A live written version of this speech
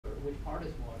which part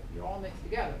is water. You're all mixed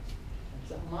together.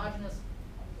 It's a homogeneous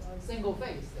single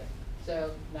phase thing.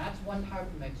 So that's one type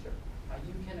of mixture.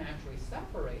 You can actually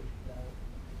separate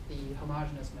the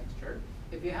homogeneous mixture.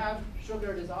 If you have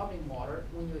sugar dissolved in water,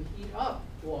 when you heat up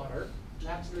water,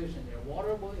 that solution there,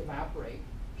 water will evaporate,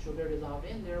 sugar dissolved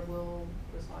in there will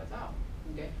crystallize out.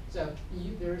 Okay, so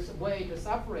there's a way to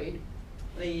separate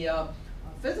the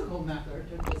physical method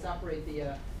to separate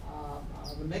the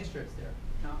mixtures there.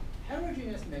 Now,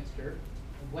 heterogeneous mixture,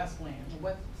 wet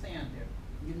sand there.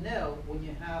 You know when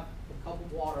you have a cup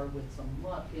of water with some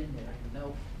mud in there, you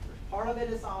know part of it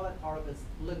is solid, part of it is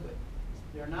liquid.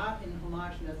 They're not in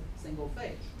homogeneous single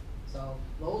phase. So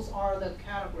those are the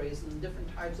categories and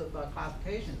different types of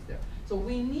classifications there. So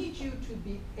we need you to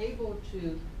be able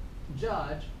to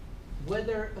judge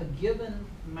whether a given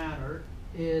matter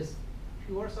is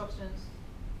pure substance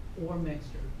or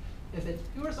mixture. If it's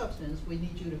pure substance, we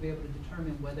need you to be able to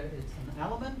determine whether it's an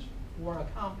element or a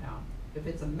compound. If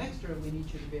it's a mixture, we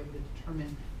need you to be able to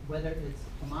determine whether it's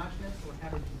homogeneous or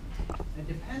heterogeneous. It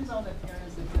depends on the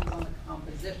appearance, depends on the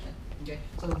composition. Okay,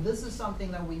 so this is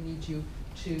something that we need you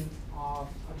to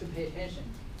pay attention.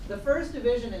 The first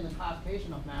division in the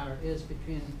classification of matter is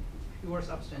between pure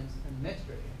substance and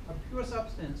mixture. A pure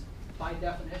substance, by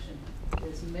definition,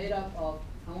 is made up of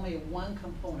only one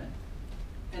component,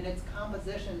 and its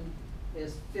composition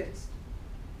is fixed.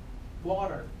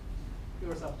 Water,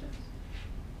 pure substance.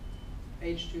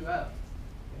 H2O.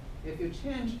 If you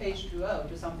change H2O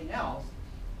to something else,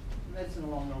 it's no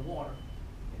longer water.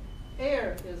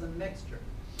 Air is a mixture.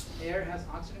 Air has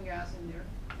oxygen gas in there.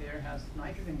 Air has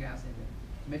nitrogen gas in there,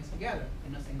 mixed together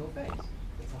in a single phase.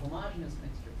 It's a homogeneous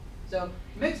mixture. So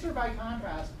mixture, by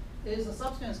contrast, is a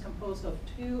substance composed of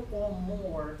two or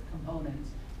more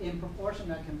components in proportion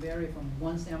that can vary from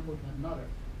one sample to another.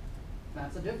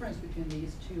 That's the difference between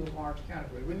these two large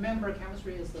categories. Remember,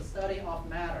 chemistry is the study of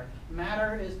matter.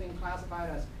 Matter is being classified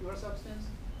as pure substance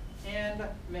and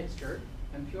mixture,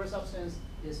 and pure substance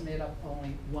is made up of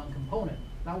only one component.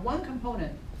 Now, one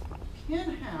component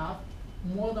can have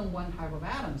more than one type of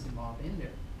atoms involved in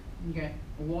there. Okay,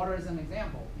 water is an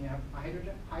example. You have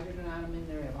hydrogen atom in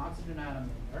there, you have oxygen atom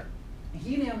in there.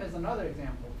 Helium is another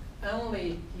example.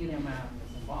 Only helium atom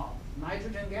is involved.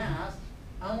 Nitrogen gas,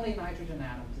 only nitrogen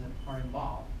atoms are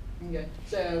involved. Okay,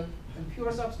 so a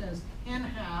pure substance can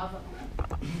have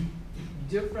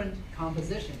different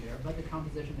composition there, but the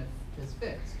composition is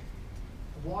fixed.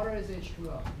 Water is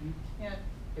H2O. You can't,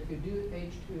 if you do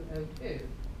H2O2,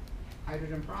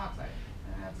 hydrogen peroxide,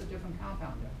 that's a different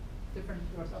compound there, different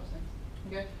pure substance.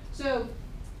 Okay, so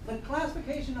the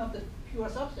classification of the pure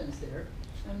substance there,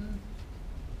 and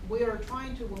we are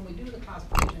trying to, when we do the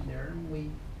classification there, we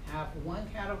have one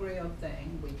category of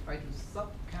thing, we try to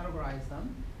subcategorize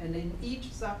them, and in each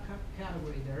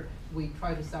subcategory there, we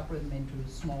try to separate them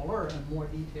into smaller and more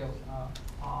detailed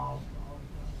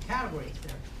categories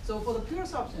there. So for the pure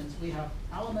substance, we have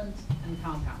elements and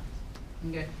compounds.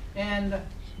 Okay, and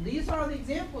these are the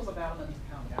examples of elements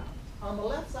and compounds. On the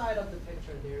left side of the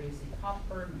picture, there is the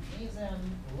copper, magnesium,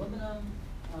 aluminum.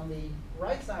 On the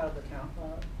right side of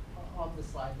the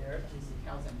slide there is the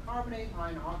calcium carbonate,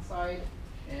 iron oxide,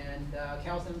 and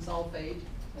calcium sulfate,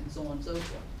 and so on and so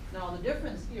forth. Now the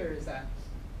difference here is that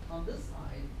on this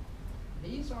side,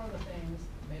 these are the things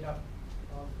made up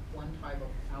of one type of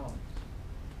element.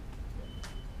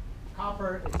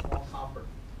 Copper is all copper.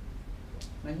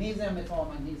 Magnesium is all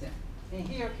magnesium. And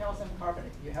here, calcium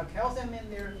carbonate. You have calcium in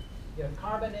there, you have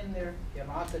carbon in there, you have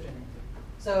oxygen in there.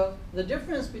 So the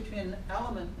difference between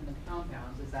element and the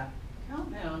compounds is that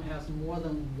compound has more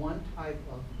than one type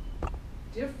of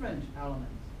different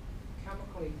elements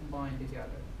chemically combined together.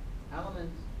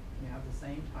 Elements, you have the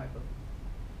same type of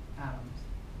atoms.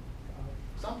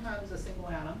 Sometimes a single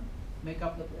atom make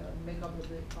up the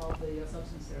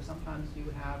substance there. Sometimes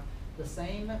you have the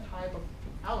same type of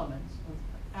elements,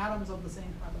 atoms of the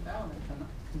same type of element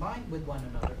combined with one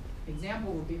another.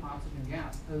 Example would be oxygen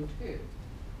gas, O2.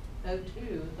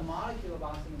 O2, the molecule of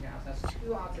oxygen gas has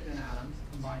two oxygen atoms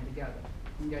combined together.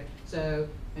 Okay, so,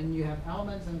 and you have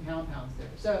elements and compounds there.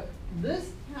 So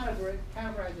this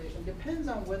categorization depends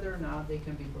on whether or not they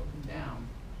can be broken down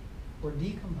or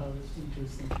decomposed into a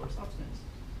simpler substance.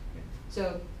 Okay.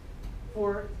 So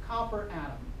for copper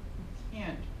atom, you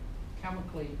can't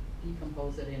chemically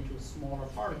decompose it into smaller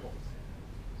particles.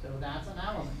 So that's an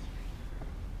element.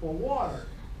 For water,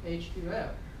 H2O,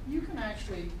 you can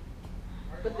actually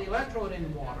put the electrode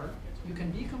in water, you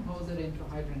can decompose it into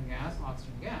hydrogen gas,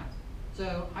 oxygen gas.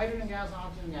 So hydrogen gas and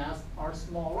oxygen gas are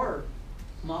smaller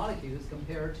molecules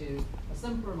compared to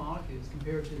simpler molecules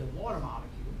compared to the water molecule.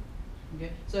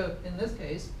 Okay? So in this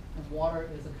case, water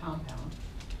is a compound.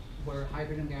 where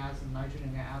hydrogen gas and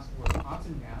nitrogen gas or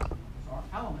oxygen gas are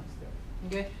elements there.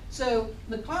 Okay, so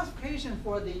the classification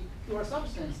for the pure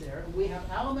substance there, we have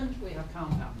element, we have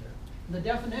compound there. The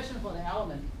definition for the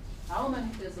element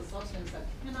is a substance that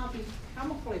cannot be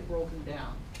chemically broken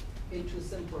down into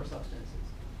simpler substances.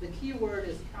 The key word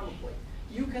is chemically.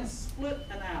 You can split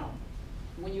an atom.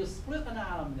 When you split an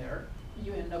atom there,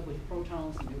 you end up with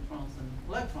protons, neutrons, and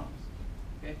electrons.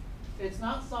 Okay? It's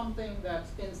not something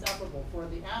that's inseparable for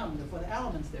the atom, for the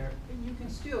elements there. You can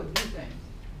still do things.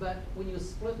 But when you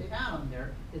split the atom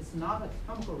there, it's not a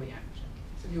chemical reaction.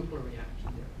 It's a nuclear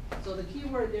reaction there. So the key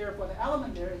word there for the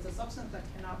element there is a substance that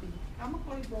cannot be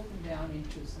chemically broken down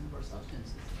into simpler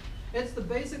substances. It's the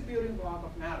basic building block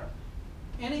of matter.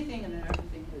 Anything and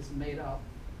everything is made up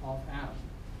of atoms.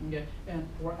 Okay? And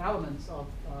or elements of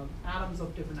atoms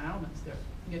of different elements there.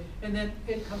 Okay? And then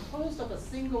it composed of a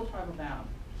single type of atom,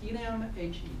 helium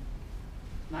He,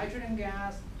 nitrogen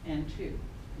gas, and two.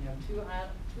 You have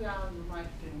two atoms of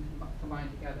nitrogen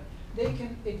combined together. They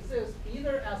can exist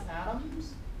either as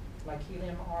atoms, like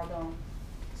helium, argon,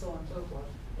 so on and so forth,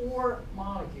 or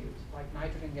molecules, like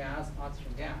nitrogen gas,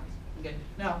 oxygen gas. Okay.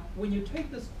 Now, when you take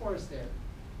this course there,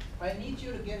 I need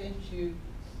you to get into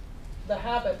the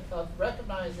habit of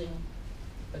recognizing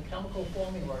the chemical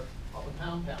formula of a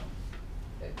compound.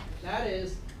 Okay. That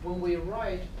is, when we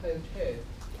write O2,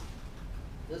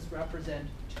 this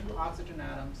represents two oxygen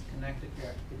atoms connected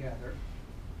together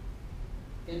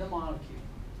in a molecule.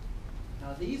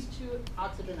 Now these two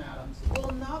oxygen atoms you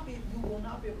will not be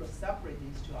able to separate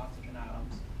these two oxygen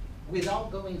atoms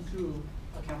without going through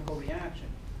a chemical reaction.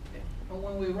 Okay. And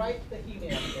when we write the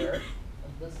helium here,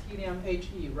 this helium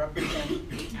He represents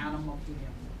the atom of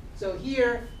helium. So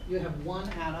here you have one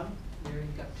atom, here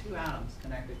you've got two atoms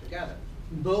connected together.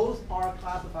 Both are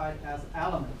classified as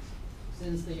elements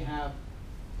since they have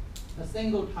a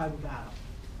single type of atom.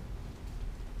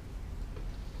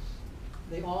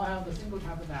 They all have a single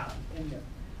type of atom in there.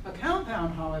 A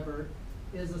compound, however,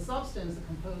 is a substance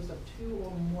composed of two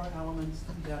or more elements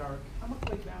that are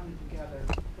chemically bound together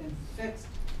in fixed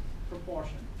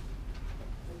proportion.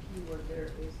 The key word there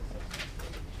is a substance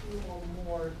with two or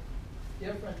more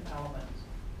different elements.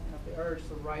 I have the urge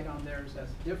to write on there, it says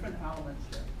different elements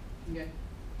there. Okay.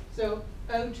 So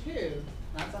O2,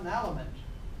 that's an element.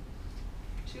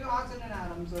 Two oxygen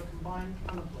atoms are combined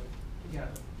chemically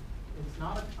together. It's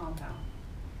not a compound.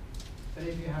 But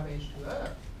if you have H2O,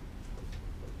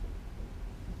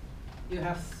 you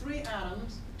have three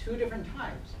atoms, two different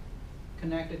types,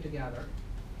 connected together,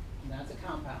 and that's a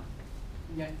compound.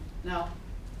 Okay? Now,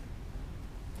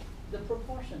 the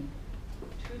proportion,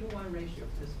 2-to-1 ratio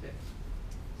is fixed.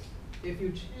 If you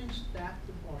change that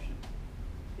proportion,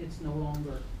 it's no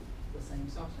longer the same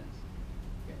substance.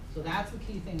 Okay. So that's the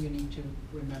key thing you need to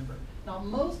remember. Now,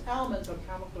 most elements are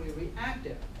chemically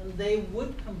reactive, and they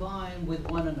would combine with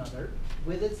one another,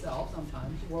 with itself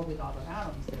sometimes, or with other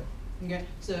atoms there. Okay.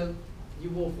 So you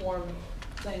will form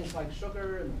things like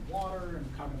sugar and water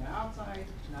and carbon dioxide,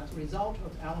 and that's a result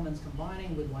of elements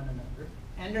combining with one another,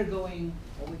 undergoing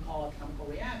what we call a chemical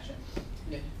reaction.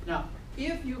 Okay. Now,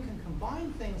 if you can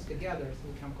combine things together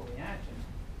through chemical reaction,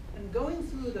 and going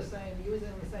through the same,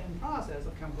 using the same process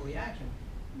of chemical reaction,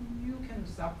 you can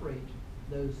separate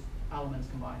those elements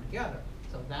combined together.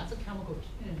 So that's a chemical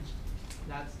change.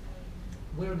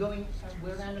 We're undergoing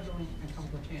a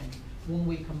chemical change when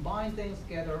we combine things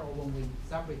together or when we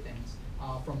separate things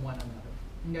from one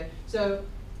another. Okay. So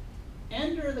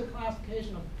under the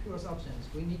classification of pure substance,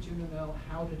 we need you to know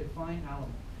how to define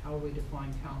element, how we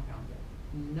define compound.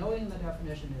 Knowing the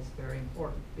definition is very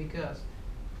important because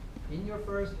in your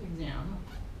first exam,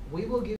 we will give